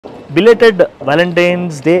Belated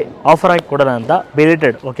Valentine's day offer ಆಗಿ ಕೊಡೋಣ ಅಂತ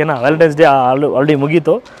ಬಿಲೇಟೆಡ್ ಓಕೆನಾ. ವ್ಯಾಲೆಂಟೈನ್ಸ್ ಡೇ ಆಲ್ರೆಡಿ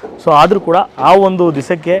ಮುಗೀತು. ಸೊ ಆದರೂ ಕೂಡ ಆ ಒಂದು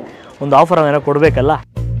ದಿವಸಕ್ಕೆ ಒಂದು ಆಫರ್ ಏನೋ ಕೊಡಬೇಕಲ್ಲ.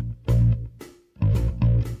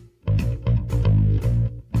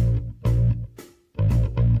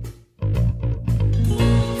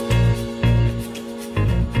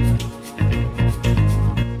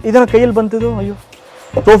 ಇದನ್ನು ಕೈಯಲ್ಲಿ ಬಂತಿದ್ದು ಅಯ್ಯೋ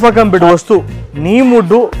ಸೋಫಾ ಕಮ್ ಬೆಡ್ ವಸ್ತು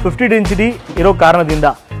ನೀಮುಡ್ಡು 50 ಡೆನ್ಸಿಟಿ ಇರೋ ಕಾರಣದಿಂದ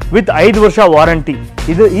ವಿತ್ 5 ವರ್ಷ ವಾರಂಟಿ.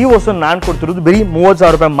 ಈ ವಸ್ತು ನಾನು ಕೊಡ್ತಿರೋದು ಬರೀ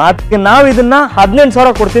 30,000 ರೂಪಾಯಿ ಮಾತ್ರ. ನಾವು ಇದನ್ನ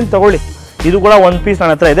 18,000 ಕೊಡ್ತೀನಿ ತಗೊಳ್ಳಿ. ಇದು ಕೂಡ ಒಂದು ಪೀಸ್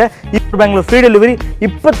ನನ್ನ ಹತ್ರ ಇದೆ. ಬ್ಯಾಂಗ್ಳೂರ್ ಫ್ರೀ ಡೆಲಿವರಿ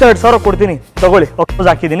 22,000 ಕೊಡ್ತೀನಿ ತಗೊಳ್ಳಿ. ಅಪ್ರೋಸ್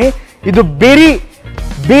ಹಾಕಿದ್ದೀನಿ. ಇದು ಬೇರೆ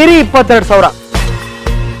 22,000.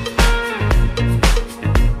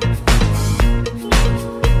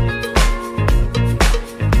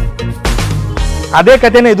 ಅದೇ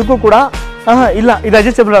ಕಥೆನ ಇದಕ್ಕೂ ಕೂಡ ಇಲ್ಲ, ಇದು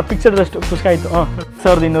ಅಡ್ಜಸ್ಟೇಬಲ್ ಪಿಕ್ಚರ್ ಅಷ್ಟು ಖುಷಿ ಆಯಿತು.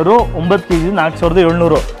 1,200 9 kg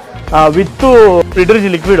 4,700 ವಿತ್ತು ಲೀಟರ್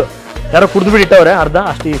ಲಿಕ್ವಿಡ್. ಯಾರೋ ಕುಡಿದ್ಬಿಟ್ಟು ಇಟ್ಟವ್ರೆ ಅರ್ಧ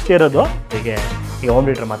ಅಷ್ಟು ಇಷ್ಟೇ ಇರೋದು. ಹೀಗೆ ಈಗ ಹೋಮ್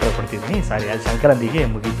ಥಿಯೇಟರ್ ಮಾತ್ರ ಕೊಡ್ತಿದ್ದೀನಿ. ಸಾರಿ, ಅದು ಸಂಕ್ರಾಂತಿಗೆ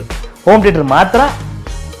ಮುಗೀತು. ಹೋಮ್ ಥಿಯೇಟರ್ ಮಾತ್ರ.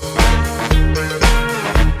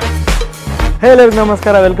 ಎಲ್ಲರಿಗೂ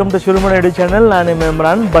ನಮಸ್ಕಾರ, ವೆಲ್ಕಮ್ ಟು ಶುರುಮಾಡೋಣ ಚಾನಲ್. ನಾನು ನಿಮ್ಮ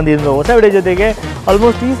ಇಮ್ರಾನ್ ಬಂದಿದ್ದು ಹೊಸ ವಿಡಿಯೋ ಜೊತೆಗೆ.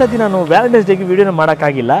 ಆಲ್ಮೋಸ್ಟ್ ಈ ಸತಿ ನಾನು ವ್ಯಾಲೆಂಟೈನ್ಸ್ ಡೇಗೆ ವಿಡಿಯೋನ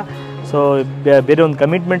ಮಾಡೋಕ್ಕಾಗಿಲ್ಲ. ಸೊ ಬೇರೆ ಒಂದು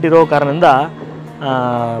ಕಮಿಟ್ಮೆಂಟ್ ಇರೋ ಕಾರಣದಿಂದ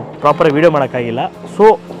ಪ್ರಾಪರಾಗಿ ವಿಡಿಯೋ ಮಾಡೋಕ್ಕಾಗಿಲ್ಲ. So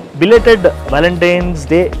belated Valentine's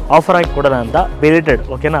day offer ಆಗಿ ಕೊಡೋಣ ಅಂತ ಬಿಲೇಟೆಡ್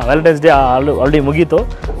ಓಕೆನಾ. ವ್ಯಾಲೆಂಟೈನ್ಸ್ ಡೇ ಆಲ್ರೆಡಿ ಮುಗೀತು.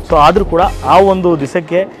 ಸೊ ಆದರೂ ಕೂಡ ಆ ಒಂದು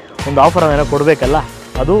ದಿವಸಕ್ಕೆ ಒಂದು ಆಫರ್ ಏನೋ ಕೊಡಬೇಕಲ್ಲ.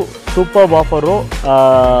 ಅದು ಸೂಪರ್ ಆಫರು.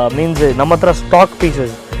 ಮೀನ್ಸ್ ನಮ್ಮ ಹತ್ರ ಸ್ಟಾಕ್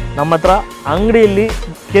ಪೀಸಸ್, ನಮ್ಮ ಹತ್ರ ಅಂಗಡಿಯಲ್ಲಿ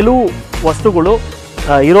ಕೆಲವು ವಸ್ತುಗಳು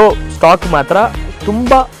ಇರೋ ಸ್ಟಾಕ್ ಮಾತ್ರ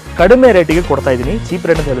ತುಂಬ ಕಡಿಮೆ ರೇಟಿಗೆ ಕೊಡ್ತಾಯಿದ್ದೀನಿ. ಚೀಪ್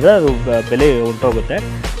ರೇಟ್ ಅಂತ ಹೇಳಿದ್ರೆ ಅದು ಬೆಲೆ ಉಂಟೋಗುತ್ತೆ.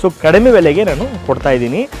 ಸೊ ಕಡಿಮೆ ಬೆಲೆಗೆ ನಾನು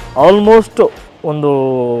ಕೊಡ್ತಾಯಿದ್ದೀನಿ. ಆಲ್ಮೋಸ್ಟ್ ಒಂದು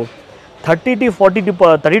 30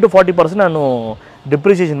 to 40% ನಾನು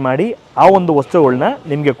ಡಿಪ್ರಿಸಿಯೇಷನ್ ಮಾಡಿ ಆ ಒಂದು ವಸ್ತುಗಳನ್ನ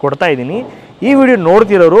ನಿಮಗೆ ಕೊಡ್ತಾಯಿದ್ದೀನಿ. ಈ ವಿಡಿಯೋ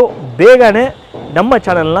ನೋಡ್ತಿರೋರು ಬೇಗನೆ ನಮ್ಮ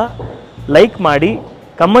ಚಾನಲ್ನ ಲೈಕ್ ಮಾಡಿ,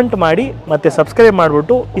 ಕಮೆಂಟ್ ಮಾಡಿ ಮತ್ತು ಸಬ್ಸ್ಕ್ರೈಬ್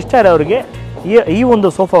ಮಾಡಿಬಿಟ್ಟು ಇಷ್ಟ ಇರೋರಿಗೆ ಈ ಒಂದು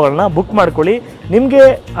ಸೋಫಾಗಳನ್ನ ಬುಕ್ ಮಾಡ್ಕೊಳ್ಳಿ. ನಿಮಗೆ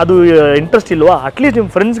ಅದು ಇಂಟ್ರೆಸ್ಟ್ ಇಲ್ವಾ, ಅಟ್ಲೀಸ್ಟ್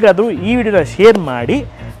ನಿಮ್ಮ ಫ್ರೆಂಡ್ಸ್ಗಾದರೂ ಈ ವಿಡಿಯೋನ ಶೇರ್ ಮಾಡಿ.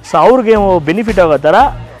 ಸೊ ಅವ್ರಿಗೆ ಬೆನಿಫಿಟ್ ಆಗೋ ಥರ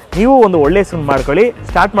ನೀವು ಒಂದು ಒಳ್ಳೆ ಹೆಸರು ಮಾಡ್ಕೊಳ್ಳಿ.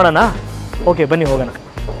 ಸ್ಟಾರ್ಟ್ ಮಾಡೋಣ. ಓಕೆ ಬನ್ನಿ ಹೋಗೋಣ.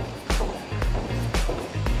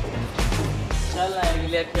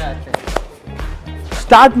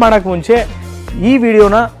 ಸ್ಟಾರ್ಟ್ ಮಾಡೋಕ್ಕೆ ಮುಂಚೆ ಈ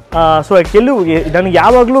ವಿಡಿಯೋನ ಸೊ ನನಗೆ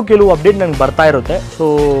ಯಾವಾಗಲೂ ಕೆಲವು ಅಪ್ಡೇಟ್ ನನಗೆ ಬರ್ತಾ ಇರುತ್ತೆ. ಸೊ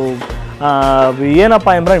ಏನಪ್ಪ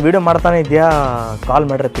ಇಮ್ರಾನ್ ವಿಡಿಯೋ ಮಾಡ್ತಾನೆ ಇದೆಯಾ, ಕಾಲ್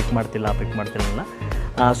ಮಾಡಿದ್ರೆ ಪಿಕ್ ಮಾಡ್ತಿರಲಿಲ್ಲ.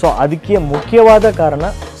 ಸೊ ಅದಕ್ಕೆ ಮುಖ್ಯವಾದ ಕಾರಣ,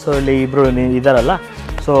 ಸೊ ಇಲ್ಲಿ ಇಬ್ಬರು ಇದ್ದಾರಲ್ಲ,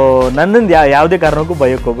 ಸೊ ನನ್ನಿಂದ ಯಾವುದೇ ಕಾರಣಕ್ಕೂ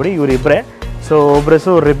ಬಯೋಕ್ಕೆ ಹೋಗ್ಬಿಡಿ. ಇವರಿಬ್ಬರೇ. ಸೊ ಒಬ್ಬರ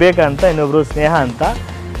ಹೆಸರು ರಿಬೇಕಾ ಅಂತ, ಇನ್ನೊಬ್ಬರು ಸ್ನೇಹ ಅಂತ.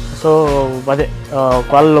 ಸೊ ಅದೇ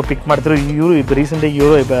ಕಾಲ್ ಪಿಕ್ ಮಾಡ್ತಿರೋ ಇವರು ರೀಸೆಂಟಾಗಿ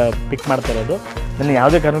ಇವರು ಪಿಕ್ ಮಾಡ್ತಾ ಇರೋದು. ನನಗೆ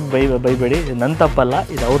ಯಾವುದೇ ಕಾರಣಕ್ಕೂ ಬೈಬೇಡಿ, ನನ್ನ ತಪ್ಪಲ್ಲ,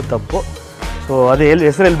 ಇದು ಅವ್ರ ತಪ್ಪು. ಸೊ ಅದೇ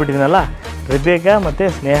ಹೆಸರು ಹೇಳ್ಬಿಟ್ಟಿದ್ದೀನಲ್ಲ, ರಿಬೇಕಾ ಮತ್ತು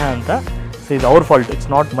ಸ್ನೇಹ ಅಂತ. ಸೊ ಇದು ಅವ್ರ fault, it's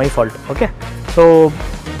not my fault. Okay, so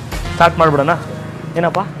start ಮಾಡಿಬಿಡೋಣ.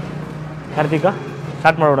 ಏನಪ್ಪ ಕಾರ್ತಿಕ,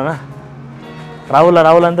 ಸ್ಟಾರ್ಟ್ ಮಾಡಿಬಿಡೋಣ.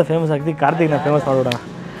 ರಾಹುಲ್ ಅಂತ ಫೇಮಸ್ ಆಗ್ತೀವಿ, ಕಾರ್ತಿಕ್ನ ಫೇಮಸ್ ಮಾಡಿಬಿಡೋಣ.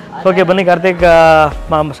 ಓಕೆ ಬನ್ನಿ ಕಾರ್ತಿಕ್,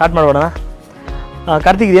 ಸ್ಟಾರ್ಟ್ ಮಾಡಿಬಿಡೋಣ.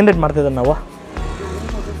 ಕಾರ್ತಿಕ್ ಇದು ಏನು ರೇಟ್ ಮಾಡ್ತಿದ್ದಾರೆ ನಾವು?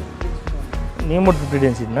 ನೀವು 50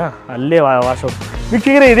 ಡೆನ್ಸಿಟಿನ ಅಲ್ಲೇ ವಾಶ್ ಔಟ್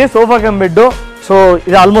ವೀಕ್ಷಕರೇ. ಇದೆ ಸೋಫಾ ಕಮ್ ಬೆಡ್ಡು. ಸೊ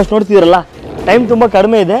ಇದು ಆಲ್ಮೋಸ್ಟ್ ನೋಡ್ತಿದ್ದೀರಲ್ಲ, ಟೈಮ್ ತುಂಬ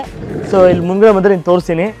ಕಡಿಮೆ ಇದೆ. ಸೊ ಇಲ್ಲಿ ಮುಂದೆ ಬಂದರೆ ನೀನು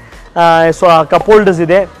ತೋರಿಸ್ತೀನಿ. ಸೊ ಕಪ್ ಹೋಲ್ಡರ್ಸ್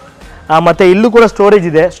ಇದೆ, ಮತ್ತು ಇಲ್ಲೂ ಕೂಡ ಸ್ಟೋರೇಜ್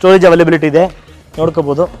ಇದೆ. ಸ್ಟೋರೇಜ್ ಅವೈಲೇಬಿಲಿಟಿ ಇದೆ,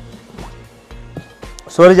 ನೋಡ್ಕೋಬೋದು.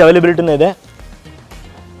 ಸ್ಟೋರೇಜ್ ಅವೈಲೇಬಿಲಿಟಿನೂ ಇದೆ.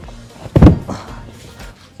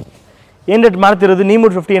 ಏನು ರೇಟ್ ಮಾಡ್ತಿರೋದು? ನೀವು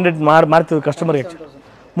 50 ಮಾಡ್ತಿರೋದು ಕಸ್ಟಮರ್ಗೆ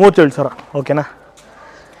 37,000 ಓಕೆನಾ.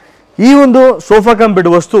 ಈ ಒಂದು ಸೋಫಾ ಕಮ್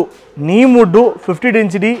ಬೆಡ್ ವಸ್ತು ನೀಮುಡ್ಡು 50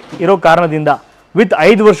 ಡೆನ್ಸಿಟಿ ಇರೋ ಕಾರಣದಿಂದ ವಿತ್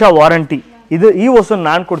 5 ವರ್ಷ ವಾರಂಟಿ. ಈ ವಸ್ತು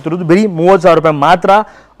ನಾನು ಕೊಡ್ತಿರೋದು ಬರೀ 30,000 ರೂಪಾಯಿ ಮಾತ್ರ.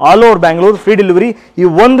 All over Bangalore free delivery. ಈ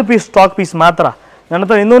ಒಂದು ಪೀಸ್ ಸ್ಟಾಕ್ ಪೀಸ್ ಮಾತ್ರ. ನನ್ನ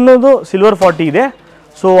ಹತ್ರ ಇನ್ನೊಂದು ಸಿಲ್ವರ್ 40 ಇದೆ.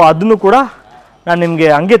 ಸೊ ಅದನ್ನು ಕೂಡ ನಾನು ನಿಮಗೆ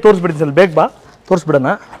ಹಂಗೆ ತೋರಿಸ್ಬಿಡ್ತೀನಿ. ಸ್ವಲ್ಪ ಬೇಗ ಬಾ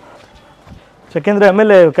ತೋರಿಸ್ಬಿಡೋಣ, ಯಾಕೆಂದರೆ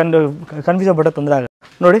ಆಮೇಲೆ ಕನ್ಫ್ಯೂಷನ್ ಪಟ್ಟೆ ತೊಂದರೆ ಆಗುತ್ತೆ.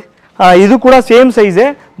 ನೋಡಿ, ಇದು ಕೂಡ ಸೇಮ್ ಸೈಜೇ,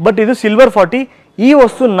 ಬಟ್ ಇದು ಸಿಲ್ವರ್ 40. ಈ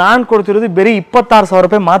ವಸ್ತು ನಾನು ಕೊಡ್ತಿರೋದು ಬರೀ 26,000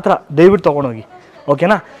 ರೂಪಾಯಿ ಮಾತ್ರ. ದಯವಿಟ್ಟು ತೊಗೊಂಡೋಗಿ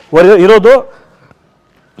ಓಕೆನಾ. ಇರೋದು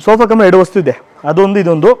ಸೋಫಾ ಕಮ್ 2 ವಸ್ತು ಇದೆ, ಅದೊಂದು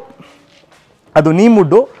ಇದೊಂದು. ಅದು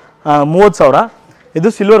ನೀಮುಡ್ಡು 30,000, ಇದು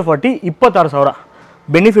ಸಿಲ್ವರ್ 40 26,000.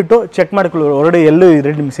 ಬೆನಿಫಿಟ್ಟು ಚೆಕ್ ಮಾಡಿಕೊಳ್ಳಿ, ಹೊರಗಡೆ ಎಲ್ಲೂ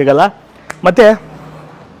ರೇಟ್ ನಿಮ್ಗೆ ಸಿಗೋಲ್ಲ. ಮತ್ತು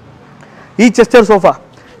ಈ ಚೆಸ್ಟರ್ ಸೋಫಾ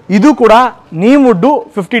ಇದು ಕೂಡ ನೀಮುಡ್ಡು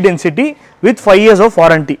 50 density with 5 years of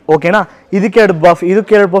warranty ಓಕೆನಾ. ಇದಕ್ಕೆ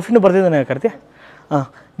 2 ಪಫಿನೂ ಬರ್ತಿದ್ದಾನೆ ಕರ್ತಿ.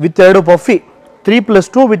 ವಿತ್ 2 ಪಫಿ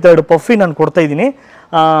 3+2 ವಿತ್ 2 ಪಫಿ ನಾನು ಕೊಡ್ತಾಯಿದ್ದೀನಿ.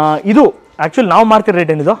 ಇದು ಆ್ಯಕ್ಚುಲಿ ನಾವು ಮಾರ್ತಿರೋ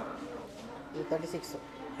ರೇಟ್ ಏನಿದು?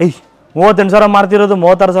 38,000 ಮಾರ್ತಿರೋದು.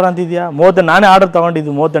 36,000 ಅಂತಿದೆಯಾ? ನಾನೇ ಆರ್ಡರ್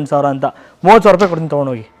ತೊಗೊಂಡಿದ್ದು 38,000 ಅಂತ. 30,000 ರೂಪಾಯಿ ಕೊಡ್ತೀನಿ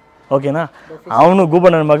ತೊಗೊಂಡೋಗಿ ಓಕೆನಾ. ಅವನು ಗೂಬ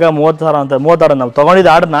ನನ್ನ ಮಗ 30,000 ಅಂತ 30,000 ನಾವು ತೊಗೊಂಡಿದ್ದ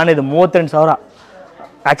ಆರ್ಡ್ರ್ ನಾನಿದು 38,000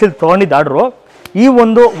 ಆ್ಯಕ್ಚುಲಿ ತೊಗೊಂಡಿದ್ದ ಆರ್ಡ್ರು. ಈ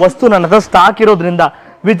ಒಂದು ವಸ್ತು ನನ್ನ ಹತ್ರ ಸ್ಟಾಕ್ ಇರೋದ್ರಿಂದ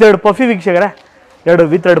ವಿತ್ 2 ಪಫಿ ವೀಕ್ಷಕರೇ,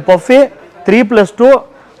 2 ಪಫಿ 3+2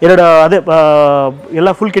 2 ಅದೇ ಎಲ್ಲ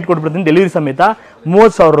ಫುಲ್ ಕಿಟ್ ಕೊಟ್ಬಿಡ್ತೀನಿ ಡೆಲಿವರಿ ಸಮೇತ.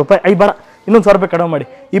 30,000 ರೂಪಾಯಿ. ಬರ ಇನ್ನೊಂದು 1,000 ರೂಪಾಯಿ ಕಡಿಮೆ ಮಾಡಿ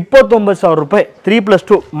 29,000 ರೂಪಾಯಿ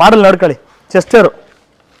 3+2 ಮಾಡಲ್ ನೋಡ್ಕೊಳ್ಳಿ ಚೆಸ್ಟರು.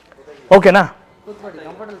 ಓಕೆನಾ.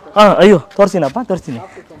 ಅಯ್ಯೋ ತೋರಿಸ್ತೀನಿ.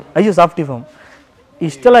 ಅಯ್ಯೋ ಸಾಫ್ಟಿ ಫಾರ್ಮ್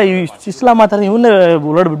ಇಷ್ಟೆಲ್ಲ ಮಾತಾಡಿ ಇವನ್ನೇ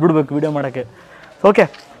ಬಿಡ್ಬೇಕು ವಿಡಿಯೋ ಮಾಡೋಕ್ಕೆ. ಓಕೆ,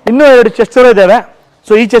 ಇನ್ನೂ 2 ಚೆಸ್ಟರು ಇದ್ದಾವೆ.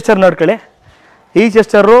 ಸೊ ಈ ಚೆಸ್ಟರ್ ನೋಡ್ಕೊಳ್ಳಿ. ಈ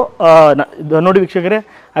ಚೆಸ್ಟರು ನೋಡಿ ವೀಕ್ಷಕರೇ,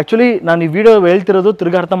 ಆ್ಯಕ್ಚುಲಿ ನಾನು ಈ ವಿಡಿಯೋ ಹೇಳ್ತಿರೋದು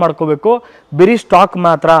ತಿರ್ಗಿ ಅರ್ಥ ಮಾಡ್ಕೋಬೇಕು. ಬರೀ ಸ್ಟಾಕ್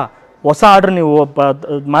ಮಾತ್ರ. ಹೊಸ ಆರ್ಡ್ರ್ ನೀವು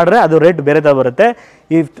ಮಾಡಿದ್ರೆ ಅದು ರೇಟ್ ಬೇರೆ ಥರ ಬರುತ್ತೆ.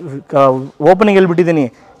 ಈ ಓಪನಿಂಗ್ ಹೇಳ್ಬಿಟ್ಟಿದ್ದೀನಿ,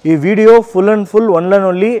 ಈ video full and full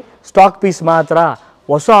only stock piece ಮಾತ್ರ.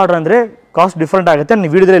 ಹೊಸ ಆರ್ಡ್ರ್ ಅಂದರೆ ಕಾಸ್ಟ್ ಡಿಫ್ರೆಂಟ್ ಆಗುತ್ತೆ.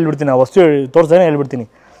 ನೀವು ವಿಡಿಯೋದಲ್ಲಿ ಹೇಳ್ಬಿಡ್ತೀನಿ, ವಸ್ತು ತೋರಿಸ್ದೇ ಹೇಳ್ಬಿಡ್ತೀನಿ.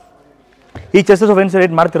 ಈ ಚೆಸ್ಟರ್ಸ್ ಆಫ್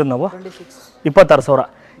ರೇಟ್ ಮಾಡ್ತಿರೋದು ನಾವು 26,000.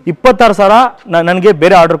 26,000 ನನಗೆ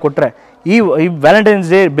ಬೇರೆ ಆರ್ಡರ್ ಕೊಟ್ಟರೆ ಈ ವ್ಯಾಲೆಂಟೈನ್ಸ್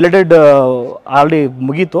ಡೇ ಬಿಲೆಟೆಡ್ ಆಲ್ರೆಡಿ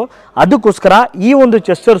ಮುಗೀತು. ಅದಕ್ಕೋಸ್ಕರ ಈ ಒಂದು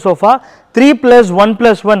Chester sofa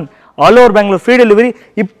 3+1+1 all over Bangalore free delivery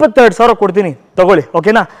 22,000 ಕೊಡ್ತೀನಿ, ತಗೊಳ್ಳಿ.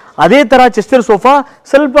 ಓಕೆನಾ. ಅದೇ ಥರ ಚೆಸ್ಟರ್ ಸೋಫಾ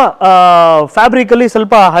ಸ್ವಲ್ಪ ಫ್ಯಾಬ್ರಿಕಲ್ಲಿ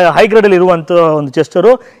ಸ್ವಲ್ಪ ಹೈ ಗ್ರೇಡಲ್ಲಿ ಇರುವಂಥ ಒಂದು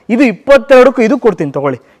ಚೆಸ್ಟರು, ಇದು 22ಕ್ಕೂ ಇದು ಕೊಡ್ತೀನಿ,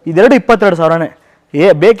 ತಗೊಳ್ಳಿ. ಇದೆರಡು 22,000ನೇ.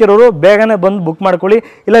 ಬೇಕಿರೋರು ಬೇಗನೆ ಬಂದು ಬುಕ್ ಮಾಡ್ಕೊಳ್ಳಿ.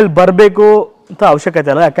 ಇಲ್ಲ ಇಲ್ಲಿ ಬರಬೇಕು ಅಂತ ಅವಶ್ಯಕತೆ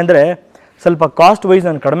ಅಲ್ಲ, ಯಾಕಂದರೆ ಸ್ವಲ್ಪ ಕಾಸ್ಟ್ ವೈಸ್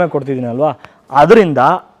ನಾನು ಕಡಿಮೆ ಕೊಡ್ತಿದ್ದೀನಿ ಅಲ್ವಾ, ಅದರಿಂದ.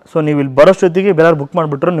 ಸೊ ನೀವು ಇಲ್ಲಿ ಬರೋಷ್ಟೊತ್ತಿಗೆ ಬೇರೆ ಬುಕ್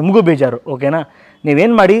ಮಾಡಿಬಿಟ್ರು ನಿಮಗೂ ಬೇಜಾರು. ಓಕೆನಾ.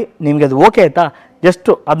 ನೀವೇನು ಮಾಡಿ, ನಿಮಗೆ ಅದು ಓಕೆ ಆಯಿತಾ,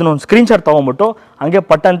 ಜಸ್ಟು ಅದನ್ನೊಂದು ಸ್ಕ್ರೀನ್ಶಾಟ್ ತೊಗೊಂಬಿಟ್ಟು ಹಂಗೆ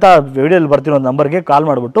ಪಟ್ಟಂತ ವಿಡಿಯೋಲ್ಲಿ ಬರ್ತಿರೋ ಒಂದು ನಂಬರ್ಗೆ ಕಾಲ್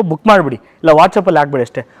ಮಾಡಿಬಿಟ್ಟು ಬುಕ್ ಮಾಡಿಬಿಡಿ. ಇಲ್ಲ ವಾಟ್ಸಪ್ಪಲ್ಲಿ ಹಾಕ್ಬಿಡಿ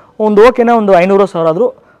ಅಷ್ಟೇ. ಒಂದು ಓಕೆನಾ, ಒಂದು 500-1,000 ಆದರೂ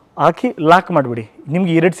ಹಾಕಿ ಲಾಕ್ ಮಾಡಿಬಿಡಿ.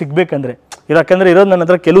 ನಿಮ್ಗೆ ಈ ರೇಟ್ ಸಿಗಬೇಕಂದ್ರೆ. ಯಾಕಂದರೆ ಇರೋದು ನನ್ನ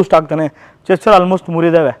ಹತ್ರ ಕೆಲವು ಸ್ಟಾಕ್ ತಾನೆ, ಚೆಸ್ಟರ್ ಆಲ್ಮೋಸ್ಟ್ 3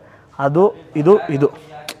 ಇದ್ದಾವೆ. ಅದು ಇದು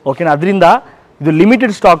ಓಕೆನಾ. ಅದರಿಂದ ಇದು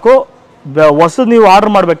ಲಿಮಿಟೆಡ್ ಸ್ಟಾಕು. ಹೊಸದು ನೀವು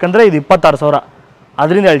ಆರ್ಡ್ರ್ ಮಾಡಬೇಕಂದ್ರೆ ಇದು 26,000,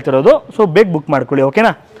 ಅದರಿಂದ ಹೇಳ್ತಿರೋದು. ಸೊ ಬೇಗ ಬುಕ್ ಮಾಡ್ಕೊಳ್ಳಿ.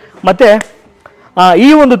 ಓಕೆನಾ. ಮತ್ತು ಈ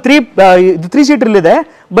ಒಂದು 3 ಸೀಟ್ರಲ್ಲಿದೆ,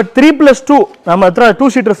 ಬಟ್ 3+2 ನಮ್ಮ ಹತ್ರ 2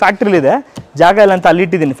 ಸೀಟರ್ ಫ್ಯಾಕ್ಟ್ರಿಲಿದೆ. ಜಾಗ ಇಲ್ಲ ಅಂತ ಅಲ್ಲಿ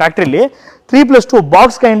ಇಟ್ಟಿದ್ದೀನಿ ಫ್ಯಾಕ್ಟ್ರಿಲಿ. 3+2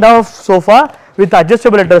 box kind of sofa with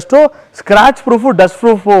adjustable ಅಡ್ರೆಸ್ಟು, scratch proof dust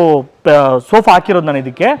proof sofa ಹಾಕಿರೋದು ನಾನು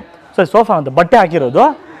ಇದಕ್ಕೆ. ಸೊ ಸೋಫಾ ಅಂತ ಬಟ್ಟೆ ಹಾಕಿರೋದು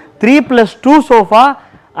 3+2 ಸೋಫಾ.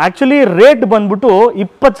 ಆ್ಯಕ್ಚುಲಿ ರೇಟ್ ಬಂದ್ಬಿಟ್ಟು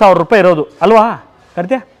 20,000 ರೂಪಾಯಿ ಇರೋದು ಅಲ್ವಾ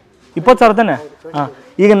ಕರ್ತ್ಯ? 20,000 ತಾನೆ. ಹಾಂ,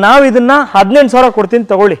 ಈಗ ನಾವು ಇದನ್ನು 18,000 ಕೊಡ್ತೀನಿ,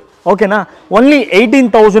 ತಗೊಳ್ಳಿ. ಓಕೆನಾ. Only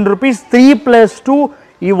 18,000 rupees 3+2.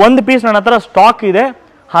 ಈ ಒಂದು ಪೀಸ್ ನನ್ನ ಹತ್ರ ಸ್ಟಾಕ್ ಇದೆ,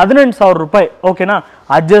 18,000 ರೂಪಾಯಿ. ಓಕೆನಾ.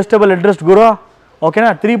 ಅಡ್ಜಸ್ಟಬಲ್ ಅಡ್ರೆಸ್ ಗುರು. ಓಕೆನಾ.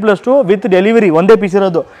 3+2 ವಿತ್ ಡೆಲಿವರಿ ಒಂದೇ ಪೀಸ್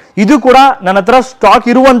ಇರೋದು. ಇದು ಕೂಡ ನನ್ನ ಹತ್ರ ಸ್ಟಾಕ್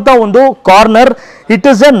ಇರುವಂಥ ಒಂದು corner. It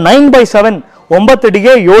is A 9x7, 9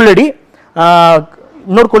 ಅಡಿಗೆ 7 ಅಡಿ.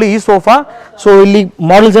 ನೋಡ್ಕೊಳ್ಳಿ ಈ ಸೋಫಾ. ಸೊ ಇಲ್ಲಿ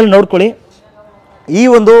ಮಾಡೆಲ್ಸಲ್ಲಿ ನೋಡ್ಕೊಳ್ಳಿ, ಈ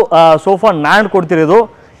ಒಂದು ಸೋಫಾ ನಾನು ಕೊಡ್ತಿರೋದು.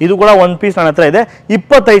 ಇದು ಕೂಡ ಒಂದು ಪೀಸ್ ನನ್ನ ಹತ್ರ ಇದೆ,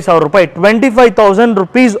 25,000 ರೂಪಾಯಿ. 25,000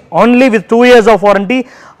 rupees only with 2 years of warranty,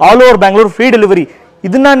 all over Bangalore free delivery.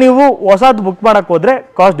 ಇದನ್ನು ನೀವು ಹೊಸದು ಬುಕ್ ಮಾಡೋಕ್ಕೆ ಹೋದರೆ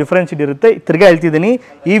ಕಾಸ್ಟ್ ಡಿಫ್ರೆನ್ಸ್ ಇರುತ್ತೆ. ತಿರ್ಗಾ ಹೇಳ್ತಿದ್ದೀನಿ,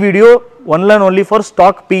 ಈ video only for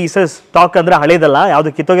stock pieces. Stock ಅಂದರೆ ಹಳೇದಲ್ಲ,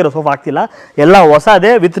 ಯಾವುದು ಕಿತ್ತೋಗಿರೋ ಸೋಫಾ ಆಗ್ತಿಲ್ಲ, ಎಲ್ಲ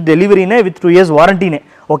ಹೊಸದೇ ವಿತ್ ಡೆಲಿವರಿನೇ, ವಿತ್ 2 years ವಾರಂಟಿನೇ.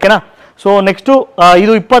 ಓಕೆನಾ. ಸೊ ನೆಕ್ಸ್ಟು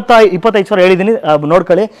ಇದು 25,000 ಹೇಳಿದ್ದೀನಿ,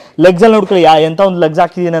 ನೋಡ್ಕೊಳ್ಳಿ. ಲೆಗ್ಸಲ್ಲಿ ನೋಡ್ಕೊಳ್ಳಿ ಎಂಥ ಒಂದು ಲೆಗ್ಸ್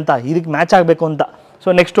ಹಾಕಿದ್ದೀನಿ ಅಂತ, ಇದಕ್ಕೆ ಮ್ಯಾಚ್ ಆಗಬೇಕು ಅಂತ. ಸೊ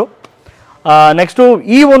ನೆಕ್ಸ್ಟು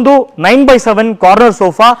ಈ ಒಂದು 9x7 corner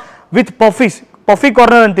sofa with ಪಫಿ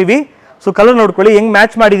corner ಅಂತೀವಿ. ಸೊ ಕಲರ್ ನೋಡ್ಕೊಳ್ಳಿ ಹೆಂಗೆ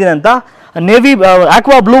ಮ್ಯಾಚ್ ಮಾಡಿದ್ದೀನಿ ಅಂತ. Navy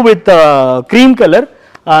aqua blue with cream colour,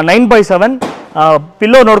 9x7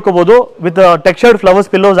 pillow ನೋಡ್ಕೋಬೋದು ವಿತ್ ಟೆಕ್ಸ್ಚರ್ಡ್ ಫ್ಲವರ್ಸ್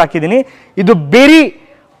ಪಿಲ್ಲೋಸ್ ಹಾಕಿದ್ದೀನಿ. ಇದು ಬೇರೆ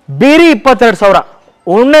 22,000.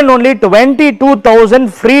 Only 22,000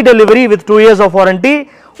 free delivery with 2 years of warranty.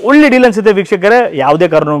 ಒಳ್ಳೆ ಡೀಲ್ ಅನ್ಸುತ್ತೆ ವೀಕ್ಷಕರೇ. ಯಾವುದೇ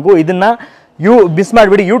ಕಾರಣಕ್ಕೂ ಇದನ್ನು ಮಿಸ್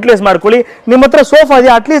ಮಾಡಿಬಿಡಿ, ಯೂಟಿಲೈಸ್ ಮಾಡ್ಕೊಳ್ಳಿ. ನಿಮ್ಮ ಹತ್ರ ಸೋಫಾ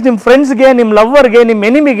ಇದೆಯಾ, ಅಟ್ಲೀಸ್ಟ್ ನಿಮ್ಮ ಫ್ರೆಂಡ್ಸ್ಗೆ, ನಿಮ್ಮ ಲವ್ವರ್ಗೆ, ನಿಮ್ಮ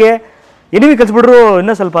ಎನಿಮಿ ಕಲಿಸ್ಬಿಟ್ರು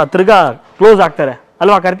ಇನ್ನೂ ಸ್ವಲ್ಪ ತಿರ್ಗಾ ಕ್ಲೋಸ್ ಆಗ್ತಾರೆ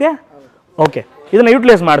ಅಲ್ವಾ ಕಾರ್ತಿಯ? ಓಕೆ, ಇದನ್ನು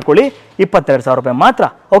ಯೂಟಿಲೈಸ್ ಮಾಡ್ಕೊಳ್ಳಿ. 22,000 ರೂಪಾಯಿ ಮಾತ್ರ.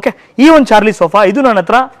 ಓಕೆ, ಈ ಒಂದು ಚಾರ್ಲಿ ಸೋಫಾ ಇದು ನನ್ನ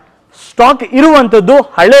ಹತ್ರ ಸ್ಟಾಕ್ ಇರುವಂಥದ್ದು,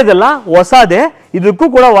 ಹಳೇದಲ್ಲ ಹೊಸದೇ. ಇದಕ್ಕೂ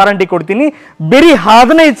ಕೂಡ ವಾರಂಟಿ ಕೊಡ್ತೀನಿ. ಬರೀ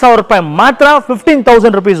 15,000 ರೂಪಾಯಿ ಮಾತ್ರ.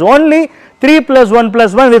 15,000 rupees only.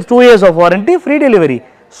 3+1+1 with 2 years of warranty, free delivery,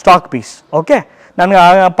 stock piece. Okay, ನನಗೆ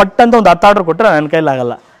ಪಟ್ಟಂತ ಒಂದು 10 ಆರ್ಡ್ರ್ ಕೊಟ್ಟರೆ ನನ್ನ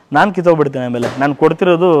ಕೈಲಾಗಲ್ಲ, ನಾನು ಕಿತ್ತೋಗ್ಬಿಡ್ತೇನೆ. ಆಮೇಲೆ ನಾನು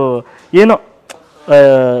ಕೊಡ್ತಿರೋದು ಏನೋ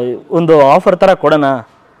ಒಂದು ಆಫರ್ ಥರ ಕೊಡೋಣ,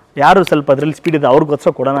 ಯಾರು ಸ್ವಲ್ಪ ಅದರಲ್ಲಿ ಸ್ಪೀಡ್ ಇದೆ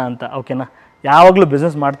ಅವ್ರಿಗೋಸ್ಕರ ಕೊಡೋಣ ಅಂತ. ಓಕೆನಾ. ಯಾವಾಗಲೂ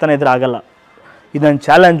ಬಿಸ್ನೆಸ್ ಮಾಡ್ತಾನೆ ಇದ್ರೆ ಆಗಲ್ಲ, ಇದು ನನ್ನ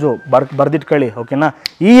ಚಾಲೆಂಜು. ಬರ್ದಿಟ್ಕೊಳ್ಳಿ. ಓಕೆನಾ.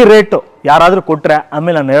 ಈ ರೇಟು ಯಾರಾದರೂ ಕೊಟ್ಟರೆ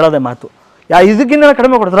ಆಮೇಲೆ ನಾನು ಹೇಳೋದೇ ಮಾತು, ಇದಕ್ಕಿಂತ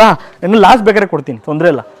ಕಡಿಮೆ ಕೊಡ್ತಾರಾ, ಇನ್ನು ಲಾಸ್ಟ್ ಬೇಕಾದ್ರೆ ಕೊಡ್ತೀನಿ, ತೊಂದರೆ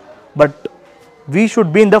ಇಲ್ಲ. But we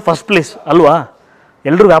should be in the first place ಅಲ್ವಾ.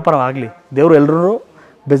 ಎಲ್ಲರೂ ವ್ಯಾಪಾರ ಆಗಲಿ, ದೇವರು ಎಲ್ಲರೂ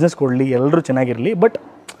ಬಿಸ್ನೆಸ್ ಕೊಡಲಿ, ಎಲ್ಲರೂ ಚೆನ್ನಾಗಿರಲಿ. ಬಟ್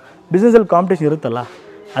ಬಿಸ್ನೆಸ್ಸಲ್ಲಿ ಕಾಂಪಿಟೇಷನ್ ಇರುತ್ತಲ್ಲ,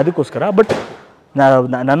 ಅದಕ್ಕೋಸ್ಕರ. ಬಟ್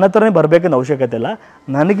ನನ್ನ ಹತ್ರನೇ ಬರಬೇಕನ್ನೋ ಅವಶ್ಯಕತೆ ಇಲ್ಲ.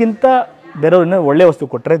 ನನಗಿಂತ ಬೇರೆಯವ್ರನ್ನ ಒಳ್ಳೆ ವಸ್ತು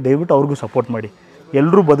ಕೊಟ್ಟರೆ ದಯವಿಟ್ಟು ಅವ್ರಿಗೂ ಸಪೋರ್ಟ್ ಮಾಡಿ.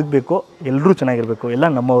 ಎಲ್ಲರೂ ಬದುಕಬೇಕು, ಎಲ್ಲರೂ ಚೆನ್ನಾಗಿರಬೇಕು, ಎಲ್ಲ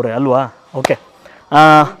ನಮ್ಮವರೇ ಅಲ್ವಾ? ಓಕೆ,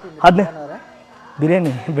 ಅದನ್ನೇ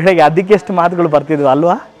ಬಿರಿಯಾನಿ ಬೆಳಗ್ಗೆ ಅದಕ್ಕೆ ಎಷ್ಟು ಮಾತುಗಳು ಬರ್ತಿದ್ವು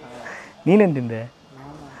ಅಲ್ವಾ? ನೀನೇನು ತಿಂದೆ?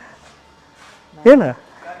 ಏನು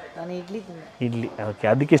ಇಡ್ಲಿ. ಓಕೆ,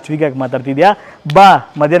 ಅದಕ್ಕೆ ಎಷ್ಟು ವೀಕಾಗಿ ಮಾತಾಡ್ತಿದ್ಯಾ? ಬಾ,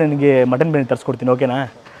 ಮಧ್ಯಾಹ್ನ ನನಗೆ ಮಟನ್ ಬಿರಿಯಾನಿ ತರಿಸ್ಕೊಡ್ತೀನಿ, ಓಕೆನಾ?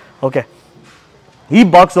 ಓಕೆ, ಈ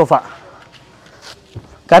ಬಾಕ್ಸ್ ಸೋಫಾ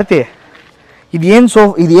ಕಾರ್ತಿ,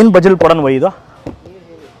 ಇದೇನು ಬಜೆಟ್ ಕೊಡೋಣ ಇದು?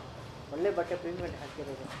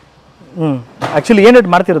 ಆ್ಯಕ್ಚುಲಿ ಏನು ರೇಟ್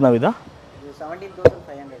ಮಾಡ್ತಿರೋದು ನಾವು? ಇದು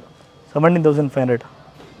 17,500.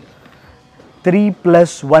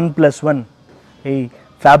 3+1+1. ಏಯ್,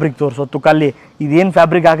 ಫ್ಯಾಬ್ರಿಕ್ ತೋರಿಸೋ ತುಕಾಲಿ. ಇದೇನು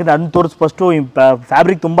ಫ್ಯಾಬ್ರಿಕ್ ಹಾಕಿದೆ ಅದನ್ನು ತೋರಿಸ್ ಫಸ್ಟು.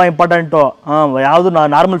 ಫ್ಯಾಬ್ರಿಕ್ ತುಂಬ ಇಂಪಾರ್ಟೆಂಟು. ಯಾವುದು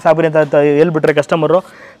ನಾರ್ಮಲ್ ಫ್ಯಾಬ್ರಿಕ್ ಅಂತ ಹೇಳ್ಬಿಟ್ರೆ ಕಸ್ಟಮರು.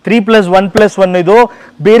 3+1+1 ಇದು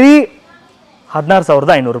ಬೇರೆ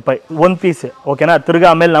 16,500 ರೂಪಾಯಿ ಒಂದು ಪೀಸ್, ಓಕೆನಾ? ತಿರ್ಗಿ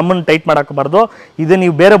ಆಮೇಲೆ ನಮ್ಮನ್ನು ಟೈಟ್ ಮಾಡೋಕ್ಕಬಾರ್ದು. ಇದು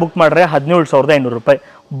ನೀವು ಬೇರೆ ಬುಕ್ ಮಾಡಿದ್ರೆ 17,500 ರೂಪಾಯಿ.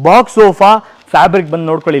 ಬಾಕ್ಸ್ ಸೋಫಾ ಫ್ಯಾಬ್ರಿಕ್ ಬಂದು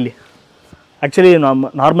ನೋಡ್ಕೊಳ್ಳಿ ಇಲ್ಲಿ. ಆ್ಯಕ್ಚುಲಿ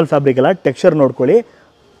ನಾರ್ಮಲ್ ಫ್ಯಾಬ್ರಿಕ್ ಅಲ್ಲ, ಟೆಕ್ಸ್ಚರ್ ನೋಡ್ಕೊಳ್ಳಿ.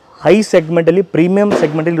 ಹೈ ಸೆಗ್ಮೆಂಟಲ್ಲಿ, ಪ್ರೀಮಿಯಂ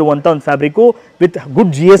ಸೆಗ್ಮೆಂಟಲ್ಲಿ ಇರುವಂಥ ಒಂದು ಫ್ಯಾಬ್ರಿಕ್ಕು ವಿತ್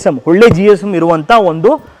ಗುಡ್ GSM, ಒಳ್ಳೆ GSM ಇರುವಂಥ ಒಂದು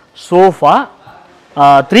sofa.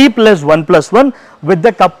 3+1+1 with the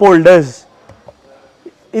cup holders.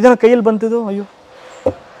 ಇದನ್ನು ಕೈಯಲ್ಲಿ ಬಂತಿದ್ದು, ಅಯ್ಯೋ,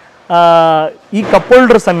 ಈ ಕಪ್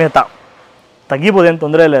ಹೋಲ್ಡರ್ ಸಮೇತ ತೆಗಿಬೋದು, ಏನು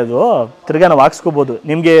ತೊಂದರೆ ಇಲ್ಲ. ಅದು ತಿರ್ಗಾ ನಾವು ಹಾಕ್ಸ್ಕೋಬೋದು.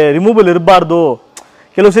 ನಿಮಗೆ ರಿಮೂವಲ್ ಇರಬಾರ್ದು.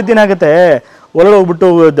 ಕೆಲವು ಸತಿ ಏನಾಗುತ್ತೆ, ಒಳಗೆ ಹೋಗ್ಬಿಟ್ಟು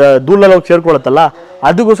ಧೂಳಲ್ಲಿ ಹೋಗಿ ಸೇರ್ಕೊಳತ್ತಲ್ಲ,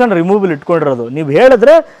 ಅದಕ್ಕೋಸ್ಕರ ರಿಮೂವಲ್ ಇಟ್ಕೊಂಡಿರೋದು. ನೀವು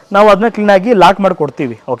ಹೇಳಿದ್ರೆ ನಾವು ಅದನ್ನ ಕ್ಲೀನಾಗಿ ಲಾಕ್ ಮಾಡಿ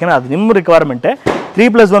ಕೊಡ್ತೀವಿ, ಓಕೆನಾ? ಅದು ನಿಮ್ಮ ರಿಕ್ವೈರ್ಮೆಂಟೇ.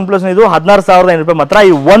 3+1+1 ಇದು 16,500 ರೂಪಾಯಿ ಮಾತ್ರ.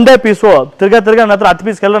 ಈ ಒಂದೇ ಪೀಸು. ತಿರ್ಗಾ ನನ್ನ ಹತ್ರ 10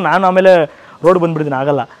 ಪೀಸ್ ಕೆಲ್ಲ ನಾನು ಆಮೇಲೆ ರೋಡ್ ಬಂದುಬಿಡ್ತೀನಿ,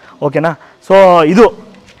 ಆಗಲ್ಲ, ಓಕೆನಾ? ಸೊ ಇದು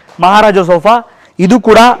ಮಹಾರಾಜ ಸೋಫಾ. ಇದು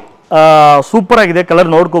ಕೂಡ ಸೂಪರ್ ಆಗಿದೆ. ಕಲರ್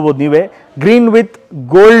ನೋಡ್ಕೋಬೋದು ನೀವೇ. Green with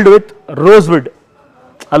gold with rose wood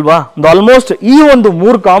ಅಲ್ವಾ? ಒಂದು ಆಲ್ಮೋಸ್ಟ್ ಈ ಒಂದು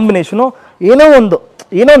 3 ಕಾಂಬಿನೇಷನು ಏನೋ ಒಂದು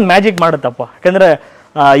ಮ್ಯಾಜಿಕ್ ಮಾಡುತ್ತಪ್ಪ. ಯಾಕಂದರೆ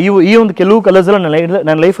ಈ ಒಂದು ಕೆಲವು ಕಲರ್ಸ್ ಎಲ್ಲ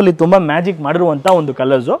ನನ್ನ ಲೈಫಲ್ಲಿ ತುಂಬ ಮ್ಯಾಜಿಕ್ ಮಾಡಿರುವಂಥ ಒಂದು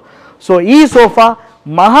ಕಲರ್ಸು. ಸೊ ಈ ಸೋಫಾ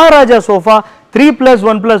ಮಹಾರಾಜ ಸೋಫಾ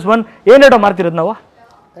 3+1+1 ಏನೇಟೋ ಮಾಡ್ತಿರೋದು ನಾವು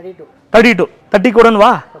 30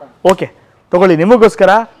 ಕೊಡೋಣವಾ? ಓಕೆ, ತೊಗೊಳ್ಳಿ.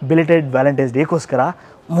 ನಿಮಗೋಸ್ಕರ ಬಿಲಿಟೆಡ್ ವ್ಯಾಲೆಂಟೈನ್ಸ್ ಡೇಗೋಸ್ಕರ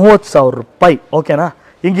 30,000 ರೂಪಾಯಿ, ಓಕೆನಾ?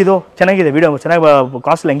 ಹಿಂಗಿದು ಚೆನ್ನಾಗಿದೆ. ವಿಡಿಯೋ ಚೆನ್ನಾಗಿ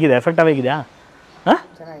ಕಾಸ್ಟ್ಲಿ ಹೆಂಗಿದೆ? ಎಫೆಕ್ಟಿವ್ ಆಗಿದೆಯಾ? ಹಾಂ,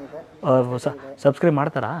 ಸಬ್ಸ್ಕ್ರೈಬ್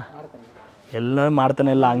ಮಾಡ್ತಾರಾ? ಎಲ್ಲ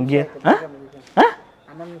ಮಾಡ್ತಾನೆ ಇಲ್ಲ ಹಂಗೆ. ಹಾಂ,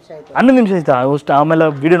 11 ನಿಮಿಷ ಆಯ್ತಾ? ಅಷ್ಟು ಆಮೇಲೆ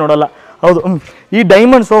ವಿಡಿಯೋ ನೋಡೋಲ್ಲ. ಹೌದು. ಈ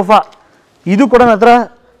ಡೈಮಂಡ್ ಸೋಫಾ ಇದು ಕೂಡ ನನ್ನ ಹತ್ರ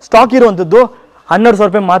ಸ್ಟಾಕ್ ಇರುವಂಥದ್ದು 12,000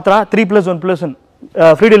 ರೂಪಾಯಿ ಮಾತ್ರ. 3+1+1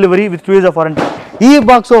 free delivery with 2 years of warranty. ಈ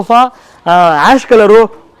ಬಾಕ್ಸ್ ಸೋಫಾ ಆ್ಯಶ್ ಕಲರು,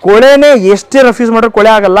 ಕೊಳೆನೇ ಎಷ್ಟೇ ರಫ್ಯೂಸ್ ಮಾಡಿದ್ರೆ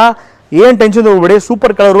ಕೊಳೆ ಆಗಲ್ಲ. ಏನು ಟೆನ್ಷನ್ ಹೋಗ್ಬೇಡಿ.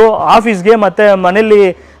 Super colour. ಆಫೀಸ್ಗೆ ಮತ್ತು ಮನೇಲಿ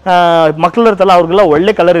ಮಕ್ಕಳು ಇರ್ತಲ್ಲ ಅವ್ರಿಗೆಲ್ಲ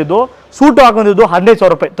ಒಳ್ಳೆ ಕಲರ್ ಇದು. ಸೂಟು ಹಾಕೊಂಡಿದ್ದು 15,000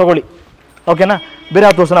 ರೂಪಾಯಿ ತೊಗೊಳ್ಳಿ, ಓಕೆನಾ? ಬೇರೆ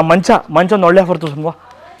ಯಾವ ತೋರ್ಸೋಣ? ಮಂಚ ಒಂದು ಒಳ್ಳೆ ಆಫರ್ ತೋರ್ಸೋಣ.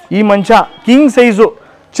 ಈ ಮಂಚ ಕಿಂಗ್ ಸೈಜು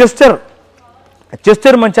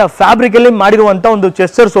ಚೆಸ್ಟರ್ ಮಂಚ, ಫ್ಯಾಬ್ರಿಕಲ್ಲಿ ಮಾಡಿರುವಂಥ ಒಂದು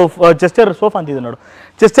ಚೆಸ್ಟರ್ ಸೋಫಾ ಅಂತಿದೆ ನೋಡು.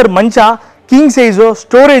 ಚೆಸ್ಟರ್ ಮಂಚ king size,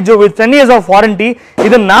 storage with 10 years of warranty.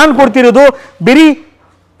 ಇದನ್ನು ನಾನು ಕೊಡ್ತಿರೋದು ಬರೀ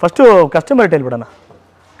first customer rate ಹೇಳ್ಬಿಡೋಣ.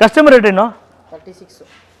 Customer rate ಏನು? 36.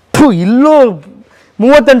 ಇಲ್ಲೂ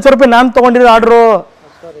 38,000 ರೂಪಾಯಿ ನಾನು ತೊಗೊಂಡಿದ್ದು ಆರ್ಡ್ರು.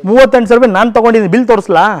 38,000 ರೂಪಾಯಿ ನಾನು ತೊಗೊಂಡಿದ್ದೀನಿ. ಬಿಲ್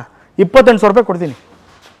ತೋರಿಸ್ಲಾ? 28,000 ರೂಪಾಯಿ ಕೊಡ್ತೀನಿ.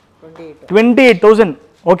 28,000,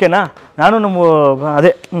 ಓಕೆನಾ? ನಾನು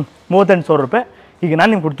ಅದೇ 38,000 ರೂಪಾಯಿ. ಈಗ ನಾನು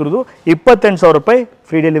ನಿಮ್ಗೆ ಕೊಡ್ತಿರೋದು 28,000 ರೂಪಾಯಿ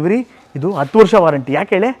ಫ್ರೀ ಡೆಲಿವರಿ. ಇದು 10 ವರ್ಷ ವಾರಂಟಿ.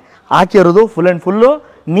 ಯಾಕೆ ಹೇಳಿ? ಹಾಕಿರೋದು full and full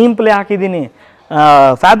neem play ಹಾಕಿದ್ದೀನಿ.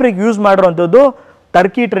 Fabric use ಮಾಡಿರೋವಂಥದ್ದು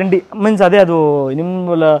Turkey trendy means ಅದೇ ಅದು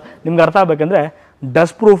ನಿಮ್ಗೆ ಅರ್ಥ ಆಗಬೇಕಂದ್ರೆ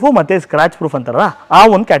ಡಸ್ಟ್ ಪ್ರೂಫು ಮತ್ತು ಸ್ಕ್ರ್ಯಾಚ್ ಪ್ರೂಫ್ ಅಂತಾರಲ್ಲ ಆ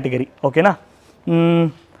ಒಂದು ಕ್ಯಾಟಗರಿ, ಓಕೆನಾ?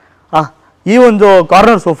 ಈ ಒಂದು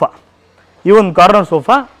ಕಾರ್ನರ್ ಸೋಫಾ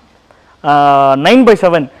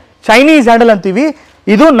 9/7 ಚೈನೀಸ್ ಹ್ಯಾಂಡಲ್ ಅಂತೀವಿ.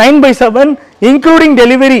 ಇದು 9/7 including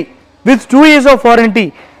delivery with 2 years of warranty.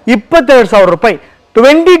 22,000 ರೂಪಾಯಿ.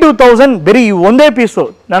 22,000 ಬರೀ ಒಂದೇ ಪೀಸು.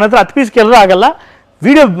 ನನ್ನ ಹತ್ರ 10 ಪೀಸ್ ಕೆಲಸ ಆಗಲ್ಲ.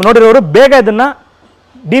 ವಿಡಿಯೋ ನೋಡಿರೋರು ಬೇಗ ಇದನ್ನು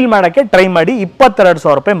ಡೀಲ್ ಮಾಡೋಕ್ಕೆ ಟ್ರೈ ಮಾಡಿ.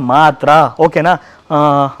 22,000 ರೂಪಾಯಿ ಮಾತ್ರ, ಓಕೆನಾ?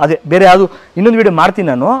 ಅದೇ ಬೇರೆ ಯಾವುದು ಇನ್ನೊಂದು ವಿಡಿಯೋ ಮಾಡ್ತೀನಿ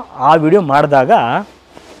ನಾನು. ಆ ವಿಡಿಯೋ ಮಾಡಿದಾಗ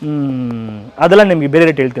ಅದೆಲ್ಲ ನಿಮಗೆ ಬೇರೆ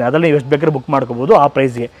ರೇಟ್ ಹೇಳ್ತೀನಿ. ಅದೆಲ್ಲ ನೀವು ಎಷ್ಟು ಬೇಕಾದ್ರೆ ಬುಕ್ ಮಾಡ್ಕೋಬೋದು ಆ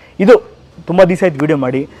ಪ್ರೈಸ್ಗೆ. ಇದು ತುಂಬ ದಿವಸ ಆಯ್ತು ವಿಡಿಯೋ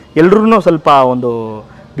ಮಾಡಿ. ಎಲ್ಲರೂ ಸ್ವಲ್ಪ ಒಂದು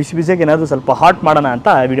ಬಿಸಿಯಾಗಿ ಏನಾದರೂ ಸ್ವಲ್ಪ ಹಾಟ್ ಮಾಡೋಣ ಅಂತ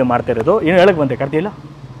ವಿಡಿಯೋ ಮಾಡ್ತಾ ಇರೋದು. ಏನು ಹೇಳಕ್ಕೆ ಬಂತೆ ಕಾರ್ತಿಲ್ಲ?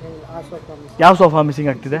 ಯಾವ ಸೋಫಾ ಮಿಸ್ಸಿಂಗ್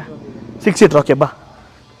ಆಗ್ತಿದೆ? 6 seater. ಓಕೆ ಬಾ.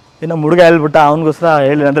 ಇನ್ನು ಹುಡುಗ ಹೇಳ್ಬಿಟ್ಟ, ಅವನಿಗೋಸ್ಕರ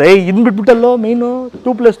ಹೇಳಿ ಅಂದರೆ ಇದನ್ನ ಬಿಟ್ಬಿಟ್ಟಲ್ಲೋ ಮೇಯ್ನು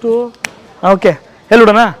 2+2. ಓಕೆ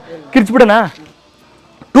ಹೇಳ್ಬಿಡೋಣ, ಕಿರ್ಚ್ಬಿಡೋಣ.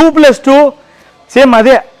 2+2 ಸೇಮ್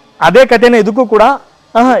ಅದೇ ಕಥೆನೇ ಇದಕ್ಕೂ ಕೂಡ.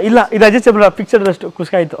 ಇಲ್ಲ, ಇದು ಅಡ್ಜಸ್ಟಬಲ್ ಫಿಕ್ಸಡ್ ಅಷ್ಟು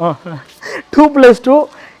ಖುಷಿಯಾಯಿತು. 2+2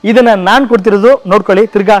 ಇದನ್ನು ನಾನು ಕೊಡ್ತಿರೋದು ನೋಡ್ಕೊಳ್ಳಿ.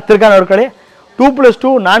 ತಿರ್ಗಾ ನೋಡ್ಕೊಳ್ಳಿ.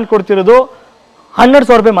 2+2 ನಾನು ಕೊಡ್ತಿರೋದು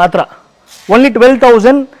 12,000 ರೂಪಾಯಿ ಮಾತ್ರ. ಓನ್ಲಿ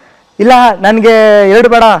 12,000. ಇಲ್ಲ ನನಗೆ 2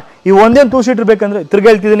 ಬೇಡ ಈ ಒಂದೇ 2 ಸೀಟ್ರ್ ಬೇಕಂದರೆ ತಿರ್ಗಿ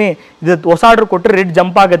ಹೇಳ್ತಿದ್ದೀನಿ, ಇದು ಹೊಸ ಆರ್ಡ್ರ್ ಕೊಟ್ಟರೆ ರೇಟ್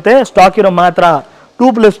ಜಂಪ್ ಆಗುತ್ತೆ, ಸ್ಟಾಕ್ ಇರೋ ಮಾತ್ರ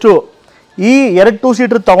 2+2. ಈ 2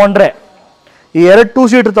 ಸೀಟ್ರ್ ತೊಗೊಂಡ್ರೆ 2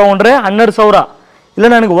 ಸೀಟ್ರ್ ತೊಗೊಂಡ್ರೆ 12,000. ಇಲ್ಲ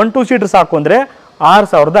ನನಗೆ 1 2 ಸೀಟ್ರ್ ಸಾಕು ಅಂದರೆ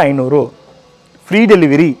 6,500. Free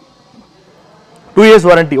delivery, 2 years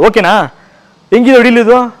warranty. ಓಕೆನಾ? ಹೆಂಗಿದೆ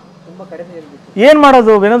ಹೊಡಿಲಿದು? ಏನು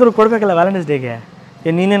ಮಾಡೋದು? ಏನಾದರೂ ಕೊಡಬೇಕಲ್ಲ ವ್ಯಾಲೆಂಟೈನ್ಸ್ ಡೇಗೆ.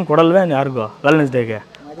 ನೀನೇನು ಕೊಡಲ್ವೇ ಯಾರಿಗೂ? ವ್ಯಾಲೆಂಟೈನ್ಸ್ ಡೇಗೆ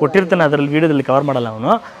ಕೊಟ್ಟಿರ್ತಾನೆ, ಅದರಲ್ಲಿ ವೀಡಿಯೋದಲ್ಲಿ ಕವರ್ ಮಾಡಲ್ಲ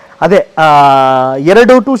ಅವನು. ಅದೇ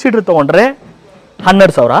 2 2 ಸೀಟ್ರ್ ತೊಗೊಂಡ್ರೆ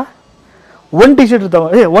 12,000, 1 2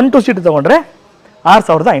 ಸೀಟ್ರ್ ತೊಗೊಂಡ್ರೆ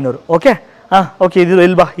 6,500. Okay okay. ಇದು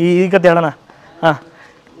ಇಲ್ವಾ ಈ ಕತೆ ಹೇಳೋಣ.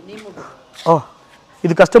 ಓಹ್,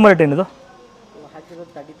 ಇದು ಕಸ್ಟಮರ್ ರೇಟ್ ಏನಿದು?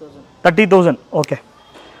 30,000. ಓಕೆ.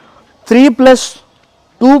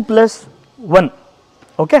 3+2+1.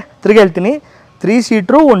 ಓಕೆ, ತಿರ್ಗಿ ಹೇಳ್ತೀನಿ. 3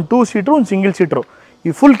 ಸೀಟ್ರು, 1 2 ಸೀಟ್ರು, 1 ಸಿಂಗಲ್ ಸೀಟ್ರು, ಈ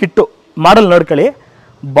ಫುಲ್ ಕಿಟ್ಟು ಮಾಡಲ್ ನೋಡ್ಕೊಳ್ಳಿ.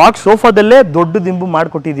 ಬಾಕ್ಸ್ ಸೋಫಾದಲ್ಲೇ ದೊಡ್ಡ ದಿಂಬು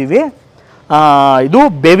ಮಾಡಿಕೊಟ್ಟಿದ್ದೀವಿ. ಇದು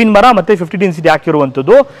ಬೇವಿನ ಮರ ಮತ್ತು 50 ಡೆನ್ಸಿಟಿ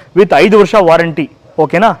ಹಾಕಿರುವಂಥದ್ದು ವಿತ್ 5 ವರ್ಷ ವಾರಂಟಿ.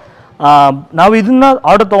 ಓಕೆನಾ? ನಾವು ಇದನ್ನು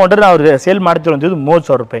ಆರ್ಡರ್ ತೊಗೊಂಡ್ರೆ ನಾವು ಸೇಲ್ ಮಾಡ್ತಿರೋಂಥದ್ದು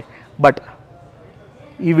 30,000 ರೂಪಾಯಿ. ಬಟ್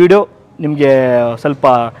ಈ ವಿಡಿಯೋ ನಿಮಗೆ ಸ್ವಲ್ಪ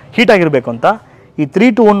ಹೀಟಾಗಿರಬೇಕು ಅಂತ ಈ 3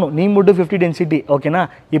 to 1 Name 50 ಡೆನ್ಸಿಟಿ. ಓಕೆನಾ?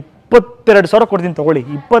 22,000 ಕೊಡ್ತೀನಿ ತೊಗೊಳ್ಳಿ.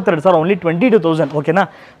 22,000, ಓನ್ಲಿ 22,000. ಓಕೆನಾ?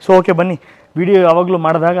 ಸೊ ಓಕೆ, ಬನ್ನಿ. ವಿಡಿಯೋ ಯಾವಾಗಲೂ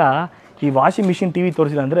ಮಾಡಿದಾಗ ಈ ವಾಷಿಂಗ್ ಮಿಷಿನ್ TV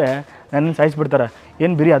ತೋರಿಸಿಲ್ಲ ಅಂದರೆ ನನ್ನನ್ನು ಸಾಯಿಸ್ಬಿಡ್ತಾರೆ.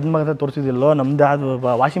 ಏನು ಬಿರಿ ಅದನ್ನ ಮಾತ್ರ ತೋರಿಸಿದಿಲ್ಲೋ, ನಮ್ಮದು ಅದು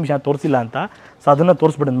ವಾಷಿಂಗ್ ಮಿಷಿನ್ ತೋರಿಸಿಲ್ಲ ಅಂತ. ಸೊ ಅದನ್ನು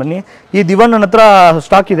ತೋರಿಸ್ಬಿಡೋಣ ಬನ್ನಿ. ಈ ದಿವಾನ್ ನನ್ನ ಹತ್ರ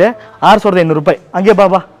ಸ್ಟಾಕ್ ಇದೆ 6,500 ರೂಪಾಯಿ. ಹಂಗೆ ಬಾ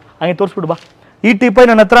ಹಂಗೆ ತೋರಿಸ್ಬಿಡು ಬಾ. ಈ ಟೀಪಾಯಿ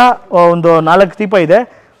ನನ್ನ ಹತ್ರ ಒಂದು 4 ಟೀಪಾಯಿ ಇದೆ.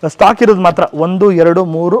 ಸ್ಟಾಕ್ ಇರೋದು ಮಾತ್ರ 1 2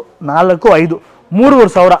 3 4 5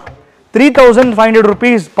 3,500. 3,500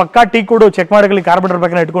 ರೂಪೀಸ್ ಪಕ್ಕಾ ಟೀ ಕೊಡು. ಚೆಕ್ ಮಾಡೋಕ್ಕೆ ಕಾರ್ಬನ್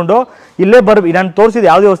ಬೇಕನ್ನ ಇಟ್ಕೊಂಡು ಇಲ್ಲೇ ನಾನು ತೋರಿಸಿದ್ದು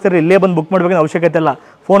ಯಾವುದೇ ವಸ್ತು ಇಲ್ಲೇ ಬಂದು ಬುಕ್ ಮಾಡಬೇಕಂತ ಅವಶ್ಯಕತೆ ಇಲ್ಲ,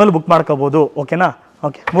 ಫೋನಲ್ಲಿ ಬುಕ್ ಮಾಡ್ಕೋಬೋದು. ಓಕೆನಾ?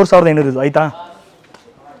 ಓಕೆ, 3,500 ಇದು ಆಯಿತಾ?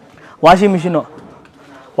 ವಾಷಿಂಗ್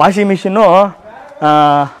ಮಿಷಿನ್ನು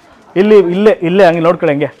ಇಲ್ಲೇ ಹಂಗೆ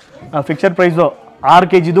ನೋಡ್ಕೊಳ್ಳಿ. ಹಂಗೆ ಫಿಕ್ಸರ್ ಪ್ರೈಸು 6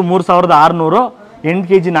 kgದು 3,600, 8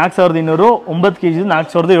 kg 4,200, 9 kg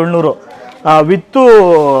 4,700 ವಿತ್ತು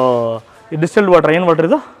ಡಿಸ್ಟಿಲ್ಡ್ ವಾಟರ್. ಏನು ವಾಟರ್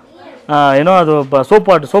ಇದು? ಏನೋ ಅದು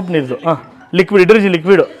ಸೋಪ್ ನೀರು, ಲಿಕ್ವಿಡ್, ಡಿಟರ್ಜೆಂಟ್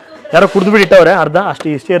ಲಿಕ್ವಿಡು. ಯಾರೋ ಕುಡಿದ್ಬಿಟ್ಟು ಇಟ್ಟವ್ರೆ ಅರ್ಧ,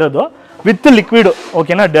 ಇಷ್ಟೇ ಇರೋದು ವಿತ್ ಲಿಕ್ವಿಡು.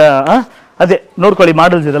 ಓಕೆನಾ? ಅದೇ ನೋಡ್ಕೊಳ್ಳಿ,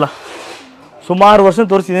 ಮಾಡಲ್ಸ್ ಇದೆಲ್ಲ ಸುಮಾರು ವರ್ಷ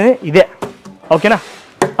ತೋರಿಸಿದ್ದೀನಿ ಇದೆ. ಓಕೆನಾ?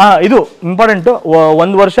 ಇದು ಇಂಪಾರ್ಟೆಂಟು.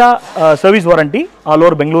 1 ವರ್ಷ service warranty all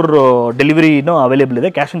over Bengaluru. ಡೆಲಿವರಿನೂ available ಇದೆ,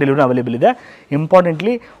 ಕ್ಯಾಶ್ ಆನ್ ಡೆಲಿವರಿನೂ ಅವೈಲೇಬಲ್ ಇದೆ.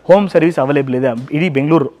 ಇಂಪಾರ್ಟೆಂಟ್ಲಿ ಹೋಮ್ ಸರ್ವಿಸ್ ಅವೈಲೇಬಲ್ ಇದೆ. ಇಡೀ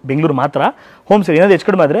ಬೆಂಗಳೂರು ಮಾತ್ರ ಹೋಮ್ ಸರ್ವಿಸ್. ಏನಾದರೂ ಹೆಚ್ಚು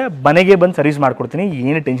ಕಡಿಮೆ ಆದರೆ ಮನೆಗೆ ಬಂದು ಸರ್ವಿಸ್ ಮಾಡ್ಕೊಡ್ತೀನಿ.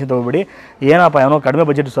 ಏನು ಟೆನ್ಷನ್ ತೊಗೊಬೇಡಿ. ಏನಪ್ಪ ಏನೋ ಕಡಿಮೆ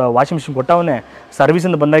ಬಜೆಟ್ ವಾಷಿಂಗ್ ಮಿಷಿನ್ ಕೊಟ್ಟವನೇ,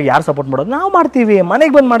 ಸರ್ವಿಸಿಂದ ಬಂದಾಗ ಯಾರು ಸಪೋರ್ಟ್ ಮಾಡೋದು? ನಾವು ಮಾಡ್ತೀವಿ,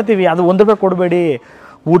 ಮನೆಗೆ ಬಂದು ಮಾಡ್ತೀವಿ. ಅದು 1 ರೂಪಾಯಿ ಕೊಡಬೇಡಿ,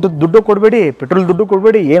 ಊಟದ ದುಡ್ಡು ಕೊಡಬೇಡಿ, ಪೆಟ್ರೋಲ್ ದುಡ್ಡು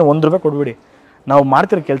ಕೊಡಬೇಡಿ, ಏನು 1 ರೂಪಾಯಿ ಕೊಡಬೇಡಿ. ನಾವು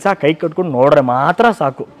ಮಾಡ್ತಿರೋ ಕೆಲಸ ಕೈ ಕಟ್ಕೊಂಡು ನೋಡ್ರೆ ಮಾತ್ರ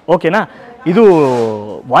ಸಾಕು. ಓಕೆನಾ? ಇದು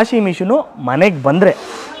ವಾಷಿಂಗ್ ಮಿಷಿನು ಮನೆಗೆ ಬಂದರೆ,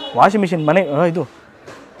 ವಾಷಿಂಗ್ ಮಿಷಿನ್ ಇದು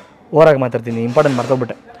ಓವರಾಗಿ ಮಾತಾಡ್ತೀನಿ, important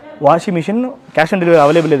ಮಾಡ್ಕೊಬಿಟ್ಟೆ. Washing machine cash on delivery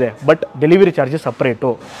available ಇದೆ, ಬಟ್ ಡೆಲಿವರಿ ಚಾರ್ಜಸ್ ಸಪ್ರೇಟು.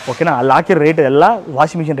 ಓಕೆನಾ? ಅಲ್ಲಿ ಹಾಕಿರೋ ರೇಟ್ ಎಲ್ಲ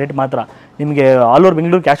ವಾಷಿಂಗ್ ಮಿಷಿನ್ ರೇಟ್ ಮಾತ್ರ. ನಿಮಗೆ all over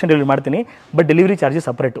Bengaluru cash on delivery ಮಾಡ್ತೀನಿ, ಬಟ್ ಡೆಲಿವರಿ ಚಾರ್ಜಸ್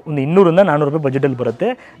ಸಪ್ರೇಟು. ಒಂದು 200 400 ರೂಪಾಯಿ ಬಜೆಟಲ್ಲಿ ಬರುತ್ತೆ,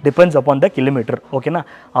 ಡಿಪೆಂಡ್ಸ್ ಅಪಾನ್ ದ ಕಿಲೋಮೀಟರ್. ಓಕೆನಾ?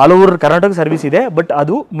 ಆಲ್ ಓವರ್ ಕರ್ನಾಟಕ ಸರ್ವಿಸ್ ಇದೆ, ಬಟ್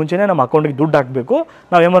ಅದು ಮುಂಚೆನೇ ನಮ್ಮ ಅಕೌಂಟಿಗೆ ದುಡ್ಡು ಹಾಕಬೇಕು.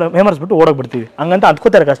 ನಾವು ಹೇಮರ್ಸ್ಬಿಟ್ಟು ಓಡೋಗ್ಬಿಡ್ತೀವಿ. ಹಂಗಂತ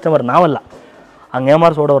ಅಂದ್ಕೋತಾರೆ ಕಸ್ಟಮರ್, ನಾವಲ್ಲ. ಹಂಗೆ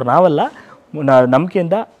ಹೇಮರ್ಸ್ ಓಡೋರು ನಾವಲ್ಲ.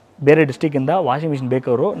 ನಂಬಿಕೆಯಿಂದ ಬೇರೆ ಡಿಸ್ಟಿಕ್ಕಿಂದ ವಾಷಿಂಗ್ ಮಿಷಿನ್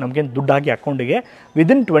ಬೇಕವರು ನಮಗೇನು ದುಡ್ಡು ಹಾಕಿ ಅಕೌಂಟಿಗೆ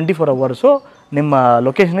ವಿದಿನ್ 24 hours ನಿಮ್ಮ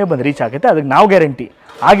ಲೊಕೇಶನ್ಗೆ ಬಂದು ರೀಚ್ ಆಗುತ್ತೆ. ಅದಕ್ಕೆ ನಾವು ಗ್ಯಾರಂಟಿ.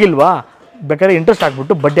 ಆಗಿಲ್ವಾ ಬೇಕಾದ್ರೆ ಇಂಟ್ರೆಸ್ಟ್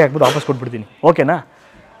ಹಾಕ್ಬಿಟ್ಟು ಬಡ್ಡಿ ಹಾಕ್ಬಿಟ್ಟು ವಾಪಸ್ ಕೊಟ್ಬಿಡ್ತೀನಿ. ಓಕೆನಾ?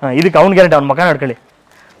 ಇದಕ್ಕೆ ಅವ್ನು ಗ್ಯಾರಂಟಿ. ಅವ್ನ ಮುಖ ನೋಡ್ಕೊಳ್ಳಿ.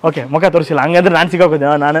 ಓಕೆ, ಮುಖ ತೋರಿಸಿಲ್ಲ ಹಂಗಂದ್ರೆ ನಾನು ಸಿಗೋಕೋದೆ.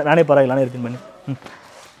 ನಾನೇ ಪರವಾಗಿಲ್ಲ, ನಾನೇ ಇರ್ತೀನಿ ಬನ್ನಿ.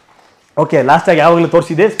 ಓಕೆ, ಲಾಸ್ಟಾಗಿ ಯಾವಾಗಲೂ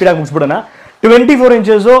ತೋರಿಸಿದೆ, ಸ್ಪೀಡಾಗಿ ಮುಗಿಸ್ಬಿಡೋಣ. 24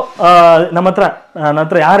 ಇಂಚಸ್ಸು ನಮ್ಮ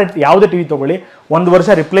ಹತ್ರ ಯಾವುದೇ ಟಿ ವಿ ತೊಗೊಳ್ಳಿ 1 ವರ್ಷ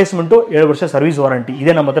ರಿಪ್ಲೇಸ್ಮೆಂಟು, 7 ವರ್ಷ ಸರ್ವಿಸ್ ವಾರಂಟಿ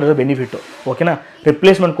ಇದೆ ನಮ್ಮ ಹತ್ರ ಬೆನಿಫಿಟ್ಟು. ಓಕೆನಾ?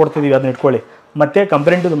 ರಿಪ್ಲೇಸ್ಮೆಂಟ್ ಕೊಡ್ತಿದ್ದೀವಿ, ಅದನ್ನ ಇಟ್ಕೊಳ್ಳಿ. ಮತ್ತು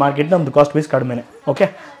ಕಂಪೇರಿಂಗ್ ಟು ದ ಮಾರ್ಕೆಟ್ ನಮ್ಮದು ಕಾಸ್ಟ್ ಬೇಸ್ ಕಡಿಮೆನೆ. ಓಕೆ,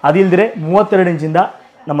 ಅದಿಲ್ಲದೆ 32 ಇಂಚಿಂದ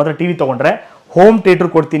ನಮ್ಮ ಹತ್ರ ಟಿ ವಿ ತೊಗೊಂಡ್ರೆ ಹೋಮ್ ಥಿಯೇಟ್ರ್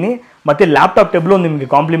ಕೊಡ್ತೀನಿ. ಮತ್ತು ಲ್ಯಾಪ್ಟಾಪ್ ಟೇಬಲು ನಿಮಗೆ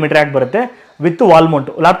ಕಾಂಪ್ಲಿಮೆಂಟ್ರಿ ಆಗಿ ಬರುತ್ತೆ with wall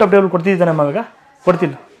mount. Laptop table ಕೊಡ್ತಿದ್ದೆ ನಮಗೆ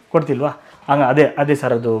ಕೊಡ್ತಿಲ್ವಾ? ಅದೇ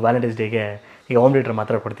ಸರ್, ಅದು ವ್ಯಾಲೆಂಟೈನ್ಸ್ ಡೇಗೆ ಈಗ ಹೋಮ್ ಥಿಯೇಟ್ರ್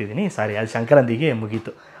ಮಾತ್ರ ಕೊಡ್ತಿದ್ದೀನಿ. ಸಾರಿ, ಅದು ಸಂಕ್ರಾಂತಿಗೆ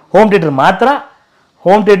ಮುಗೀತು. ಹೋಮ್ ಥಿಯೇಟ್ರ್ ಮಾತ್ರ,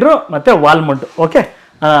 ಹೋಮ್ ಥಿಯೇಟ್ರು ಮತ್ತು ವಾಲ್ ಮೌಂಟು. ಓಕೆ,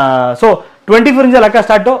 ಸೊ 24 ಇಂಚಲ್ಲಿ ಲೆಕ್ಕ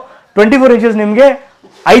ಸ್ಟಾರ್ಟು. 24 ಇಂಚಸ್ ನಿಮಗೆ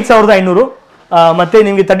 5,500. ಮತ್ತು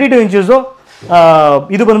ನಿಮಗೆ 32 ಇಂಚಸ್ಸು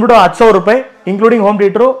ಇದು ಬಂದ್ಬಿಟ್ಟು 10,000 ರೂಪಾಯಿ, ಇನ್ಕ್ಲೂಡಿಂಗ್ ಹೋಮ್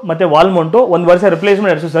ಥಿಯೇಟ್ರು ಮತ್ತು ವಾಲ್ ಮೌಂಟು. 1 ವರ್ಷ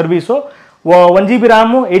replacement, 2 service, 1 GB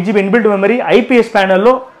RAM, 8 GB inbuilt memory, IPS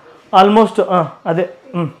panel. Almost ಅದೇ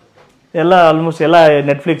ಆಲ್ಮೋಸ್ಟ್ ಎಲ್ಲ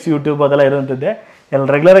ನೆಟ್ಫ್ಲಿಕ್ಸ್, ಯೂಟ್ಯೂಬ್ ಅದೆಲ್ಲ ಇರೋಂಥದ್ದೇ, ಎಲ್ಲ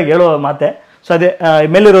ರೆಗ್ಯುಲರಾಗಿ ಹೇಳೋ ಮಾತೆ. ಸೊ ಅದೇ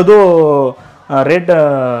ಮೇಲಿರೋದು ರೇಟ್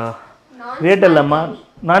ಅಲ್ಲಮ್ಮ,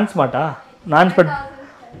 ನಾನ್ ಸ್ಮಾರ್ಟ್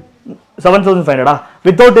 7,500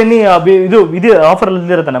 ವಿತೌಟ್ ಎನಿ ಇದು ಆಫರ್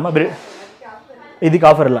ಇದಿರುತ್ತೆ ನಮ್ಮ. ಇದಕ್ಕೆ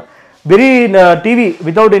ಆಫರ್ ಇಲ್ಲ. ಬರೀ ಟಿವಿ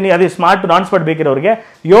ವಿತೌಟ್ ಎನಿ ಅದೇ ಸ್ಮಾರ್ಟ್ ನಾನ್ ಸ್ಮಾರ್ಟ್ ಬೇಕಿರೋರಿಗೆ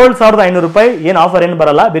 7,500 ರೂಪಾಯಿ. ಏನು ಆಫರ್ ಏನು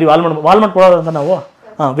ಬರಲ್ಲ, ಬರೀ ವಾಲ್ಮಾರ್ಟ್ ಕೊಡೋದು ಅಂತ ನಾವು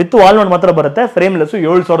ವಿತ್ ವಾಲ್ಮಾರ್ಟ್ ಮಾತ್ರ ಬರುತ್ತೆ. ಫ್ರೇಮ್ಲೆಸ್ಸು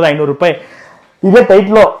 7,500 ರೂಪಾಯಿ. ಇದೇ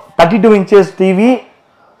title 32 inches TV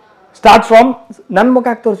start from ನನ್ನ ಮುಖ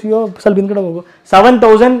ಹಾಕಿ ತೋರಿಸಿಯೋ ಸ್ವಲ್ಪ ಹಿಂದ್ಗಡೆ ಹೋಗು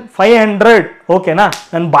 7,500. ಓಕೆನಾ,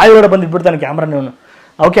 ನನ್ನ ಬಾಯಿ ಒಳಗಡೆ ಬಂದಿಟ್ಬಿಡ್ತಾನೆ ಕ್ಯಾಮ್ರಾ ನೀವು.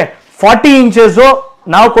 ಓಕೆ, 40 inches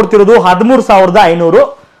ನಾವು ಕೊಡ್ತಿರೋದು 13,500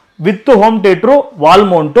 with home theatre wall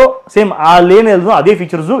mount same ಅಲ್ಲೇನಿದ್ರು ಅದೇ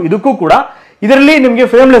ಫೀಚರ್ಸು ಇದಕ್ಕೂ ಕೂಡ. ಇದರಲ್ಲಿ ನಿಮಗೆ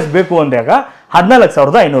ಫ್ರೇಮ್ಲೆಸ್ ಬೇಕು ಅಂದಾಗ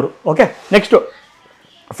 14,500. ಓಕೆ, ನೆಕ್ಸ್ಟು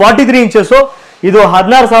 43 inches ಇದು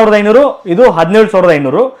 16,500, ಇದು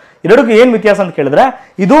 17,500. ಎರಡಕ್ಕೂ ಏನು ವ್ಯತ್ಯಾಸ ಅಂತ ಕೇಳಿದ್ರೆ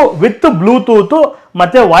ಇದು ವಿತ್ ಬ್ಲೂಟೂತ್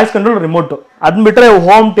ಮತ್ತೆ ವಾಯ್ಸ್ ಕಂಟ್ರೋಲ್ ರಿಮೋಟು. ಅದನ್ನ ಬಿಟ್ಟರೆ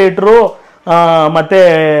ಹೋಮ್ ಥಿಯೇಟ್ರು ಮತ್ತೆ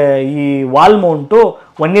ಈ ವಾಲ್ ಮೌಂಟು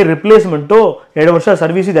 1 year ರಿಪ್ಲೇಸ್ಮೆಂಟು 2 ವರ್ಷ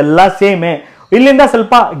ಸರ್ವಿಸ್ ಇದೆಲ್ಲ ಸೇಮೇ. ಇಲ್ಲಿಂದ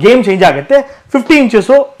ಸ್ವಲ್ಪ ಗೇಮ್ ಚೇಂಜ್ ಆಗುತ್ತೆ. 50 inches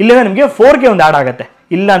ಇಲ್ಲಿಂದ ನಿಮಗೆ 4K ಒಂದು ಆ್ಯಡ್ ಆಗುತ್ತೆ.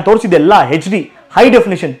 ಇಲ್ಲ ಅಂತ ತೋರಿಸಿದೆಲ್ಲ HD high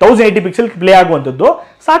definition 1080 pixel play ಆಗುವಂಥದ್ದು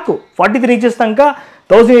ಸಾಕು. 43 inches ತನಕ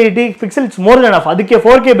 1080 pixel it's more than of. ಅದಕ್ಕೆ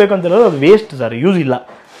 4K ಬೇಕು ಅಂತ ಹೇಳೋದು ಅದು ವೇಸ್ಟ್ ಸರ್, ಯೂಸ್ ಇಲ್ಲ.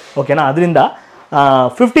 ಓಕೆನಾ, ಅದರಿಂದ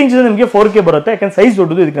 50 inches ನಿಮಗೆ 4K ಬರುತ್ತೆ. ಯಾಕಂದ್ರೆ ಸೈಜ್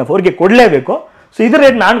ದೊಡ್ಡದು, ಇದಕ್ಕೆ 4K ಕೊಡಲೇಬೇಕು. ಸೊ ಇದರ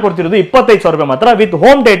ರೇಟ್ ನಾನು ಕೊಡ್ತಿರೋದು 25,000 ರೂಪಾಯಿ ಮಾತ್ರ with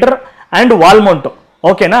home theatre and wall mount.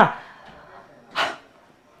 ಓಕೆನಾ,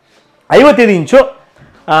 55 inch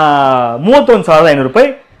 31,500 ರೂಪಾಯಿ.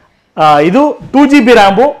 ಇದು 2GB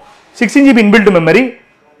RAM, 16GB inbuilt memory,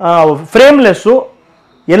 ಫ್ರೇಮ್ಲೆಸ್ಸು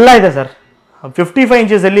ಎಲ್ಲ ಇದೆ ಸರ್. 55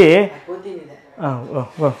 inches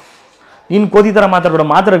ನೀನು ಕೋತಿ ಥರ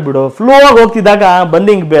ಮಾತಾಡಕ್ಕೆ ಬಿಡು. ಫ್ಲೋ ಆಗಿ ಹೋಗ್ತಿದ್ದಾಗ ಬಂದು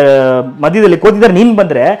ಹಿಂಗೆ ಮಧ್ಯದಲ್ಲಿ ಕೋತಿದ್ದಾರೆ ನೀನು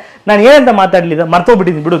ಬಂದರೆ ನಾನು ಏನಂತ ಮಾತಾಡಲಿಲ್ಲ,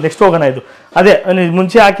 ಮರ್ತೋಗ್ಬಿಟ್ಟಿದ್ದೀನಿ ಬಿಡು. ನೆಕ್ಸ್ಟ್ ಹೋಗೋಣ. ಇದು ಅದೇ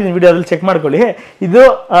ಮುಂಚೆ ಹಾಕಿದ್ದೀನಿ ವಿಡಿಯೋದಲ್ಲಿ ಚೆಕ್ ಮಾಡ್ಕೊಳ್ಳಿ. ಇದು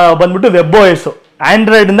ಬಂದ್ಬಿಟ್ಟು ವೆಬ್ OS,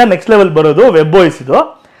 ಆ್ಯಂಡ್ರಾಯ್ಡಿಂದ ನೆಕ್ಸ್ಟ್ ಲೆವೆಲ್ ಬರೋದು ವೆಬ್ OS.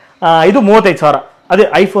 ಇದು 35,000. ಅದೇ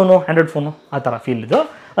ಐಫೋನು ಆ್ಯಂಡ್ರಾಯ್ಡ್ ಫೋನು ಆ ಥರ ಫೀಲ್ ಇದು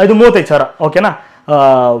 35,000. ಓಕೆನಾ,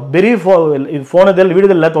 ಬರೀ ಫೋನದಲ್ಲಿ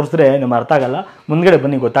ವಿಡಿಯೋದೆಲ್ಲ ತೋರಿಸಿದ್ರೆ ನಿಮ್ಗೆ ಅರ್ಥ ಆಗಲ್ಲ. ಮುಂದ್ಗಡೆ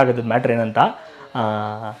ಬನ್ನಿ ಗೊತ್ತಾಗುತ್ತೆ ಮ್ಯಾಟ್ರ್ ಏನಂತ.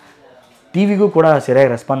 ಟಿವಿಗೂ ಕೂಡ ಸರಿಯಾಗಿ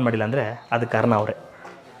ರೆಸ್ಪಾಂಡ್ ಮಾಡಿಲ್ಲ ಅಂದರೆ ಅದಕ್ಕೆ ಕಾರಣ ಅವರೇ.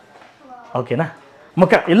 ಓಕೆನಾ,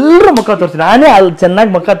 ಮುಖ ಎಲ್ಲರೂ ಮುಖ ತೋರಿಸ್ತೀನಿ, ನಾನೇ ಅಲ್ಲಿ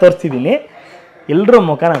ಚೆನ್ನಾಗಿ ಮುಖ ತೋರಿಸ್ತಿದ್ದೀನಿ. ಎಲ್ಲರೂ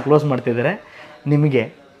ಮುಖನ ಕ್ಲೋಸ್ ಮಾಡ್ತಿದ್ದಾರೆ. ನಿಮಗೆ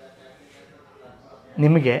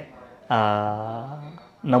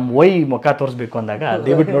ನಮ್ಮ ಮುಖ ತೋರಿಸ್ಬೇಕು ಅಂದಾಗ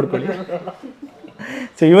ದಯವಿಟ್ಟು ನೋಡ್ಕೊಳ್ಳಿ.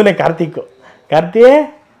 ಸೊ ಇವನೇ ಕಾರ್ತಿಕ್.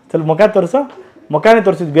 ಸ್ವಲ್ಪ ಮುಖ ತೋರಿಸು. ಮುಖನೇ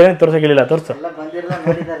ತೋರಿಸಿದ್ದು, ಬೇರೆ ತೋರಿಸೋಕ್ಕಿಲ್ಲ, ತೋರಿಸು.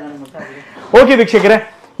 ಓಕೆ ವೀಕ್ಷಕರೇ,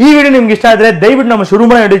 ಈ ವಿಡಿಯೋ ನಿಮ್ಗೆ ಇಷ್ಟ ಆದರೆ ದಯವಿಟ್ಟು ನಮ್ಮ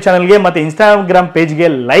ಶುರುಮಾಡೋಣ ಯೂಟ್ಯೂಬ್ ಚಾನಲ್ಗೆ ಮತ್ತು ಇನ್ಸ್ಟಾಗ್ರಾಮ್ ಪೇಜ್ಗೆ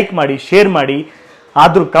ಲೈಕ್ ಮಾಡಿ, ಶೇರ್ ಮಾಡಿ,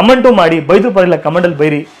 ಆದರೂ ಕಮೆಂಟು ಮಾಡಿ. ಬೈದ್ರು ಪರವಾಗಿಲ್ಲ, ಕಮೆಂಟಲ್ಲಿ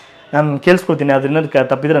ಬೈರಿ, ನಾನು ಕೇಳಿಸ್ಕೊತೀನಿ. ಅದರಿಂದ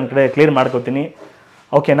ತಪ್ಪಿದ್ರೆ ನನ್ನ ಕಡೆ ಕ್ಲಿಯರ್ ಮಾಡ್ಕೊತೀನಿ.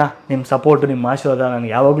 ಓಕೆನಾ, ನಿಮ್ಮ ಸಪೋರ್ಟು, ನಿಮ್ಮ ಆಶೀರ್ವಾದ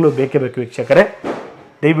ನನಗೆ ಯಾವಾಗಲೂ ಬೇಕೇ ಬೇಕು ವೀಕ್ಷಕರೇ.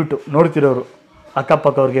 ದಯವಿಟ್ಟು ನೋಡ್ತಿರೋರು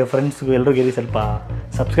ಅಕ್ಕಪಕ್ಕವ್ರಿಗೆ, ಫ್ರೆಂಡ್ಸ್ಗೂ ಎಲ್ರಿಗೂ ಸ್ವಲ್ಪ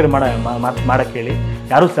ಸಬ್ಸ್ಕ್ರೈಬ್ ಮಾಡೋಕ್ಕೆ ಹೇಳಿ.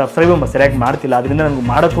 ಯಾರೂ ಸಬ್ಸ್ಕ್ರೈಬ್ ಸರಿಯಾಗಿ ಮಾಡ್ತಿಲ್ಲ, ಅದರಿಂದ ನನಗೆ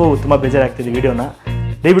ಮಾಡೋಕ್ಕೂ ತುಂಬ ಬೇಜಾರಾಗ್ತಿದೆ ವಿಡಿಯೋನ.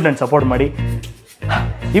 ದಯವಿಟ್ಟು ನಾನು ಸಪೋರ್ಟ್ ಮಾಡಿ.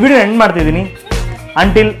 ಈ ವಿಡಿಯೋ ಎಂಡ್ ಮಾಡ್ತಿದ್ದೀನಿ.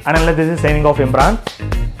 Until and unless this is signing off, Imran.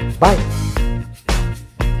 Bye.